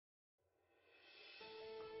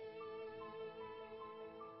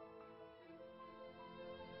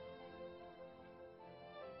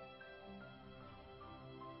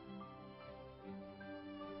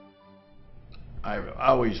I've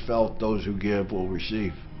always felt those who give will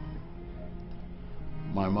receive.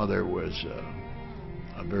 My mother was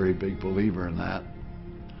a very big believer in that,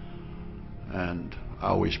 and I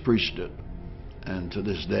always preached it. And to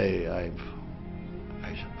this day, I've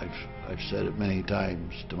said it many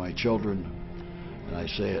times to my children, and I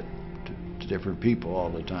say it to different people all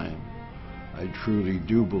the time. I truly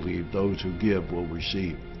do believe those who give will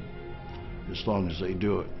receive, as long as they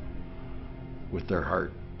do it with their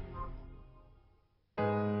heart.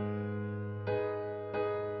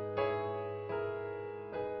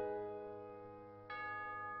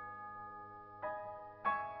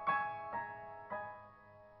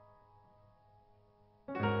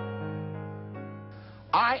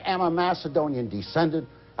 I am a Macedonian descendant,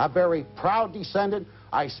 a very proud descendant.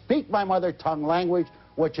 I speak my mother tongue language,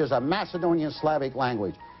 which is a Macedonian Slavic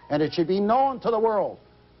language. And it should be known to the world,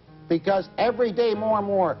 because every day more and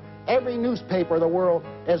more, every newspaper of the world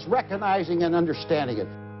is recognizing and understanding it.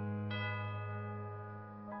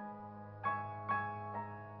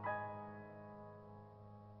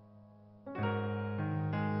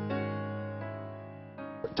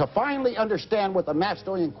 To finally understand what the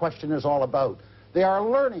Macedonian question is all about, they are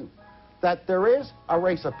learning that there is a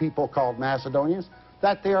race of people called Macedonians,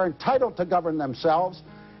 that they are entitled to govern themselves,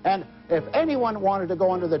 and if anyone wanted to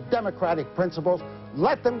go under the democratic principles,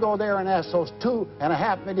 let them go there and ask those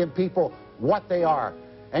 2.5 million people what they are.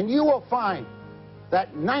 And you will find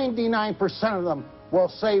that 99% of them will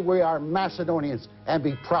say we are Macedonians and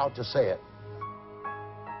be proud to say it.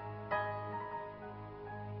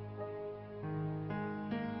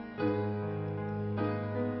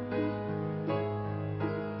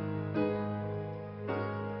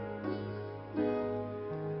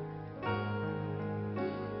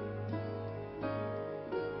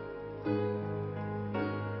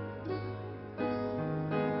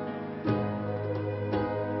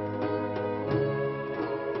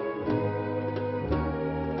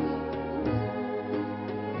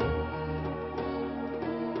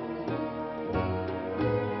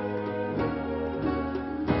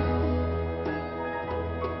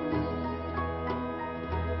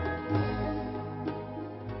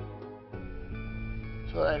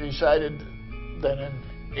 So I decided then in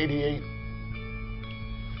 '88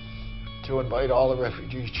 to invite all the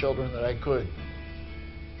refugee children that I could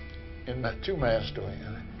to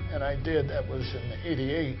Macedonia. And I did. That was in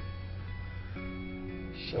 '88.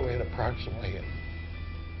 So we had approximately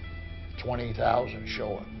 20,000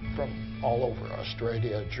 show up from all over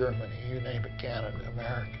Australia, Germany, you name it, Canada,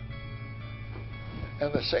 America.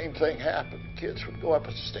 And the same thing happened. Kids would go up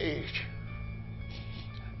on stage,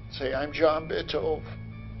 say, "I'm John Bitove.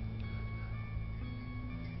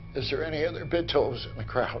 Is there any other Bitoves in the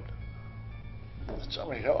crowd?" And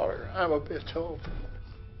somebody told her, "I'm a Bitove."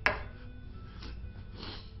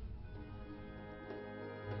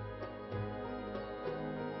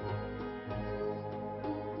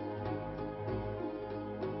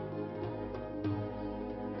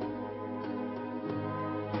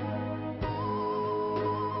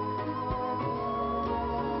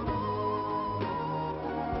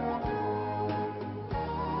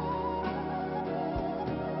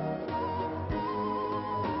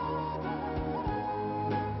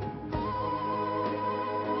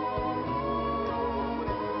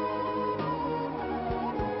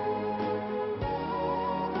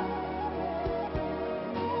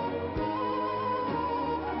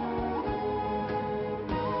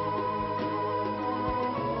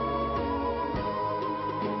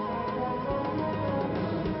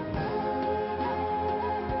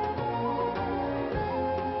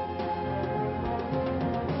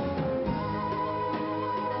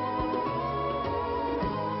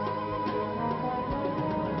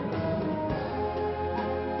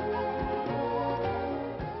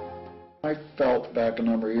 I felt back a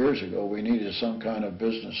number of years ago we needed some kind of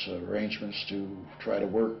business arrangements to try to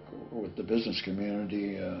work with the business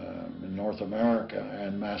community in North America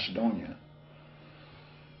and Macedonia.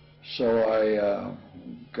 So I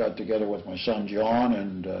got together with my son John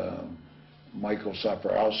and Michael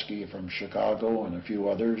Safarowski from Chicago and a few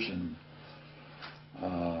others, and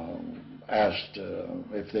asked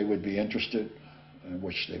if they would be interested,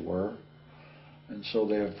 which they were. And so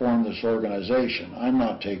they have formed this organization. I'm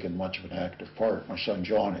not taking much of an active part. My son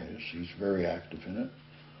John is. He's very active in it.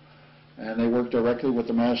 And they work directly with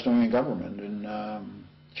the Macedonian government in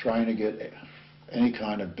trying to get any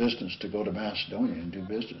kind of business to go to Macedonia and do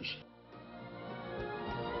business.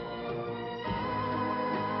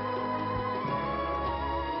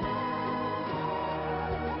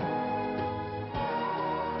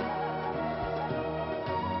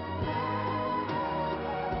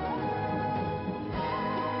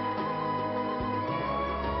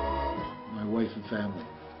 and family.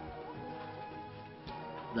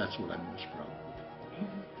 That's what I'm most proud of.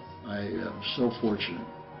 I am so fortunate.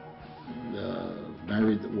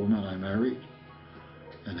 Married the woman I married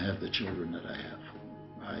and have the children that I have.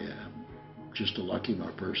 I am just a lucky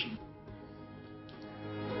person.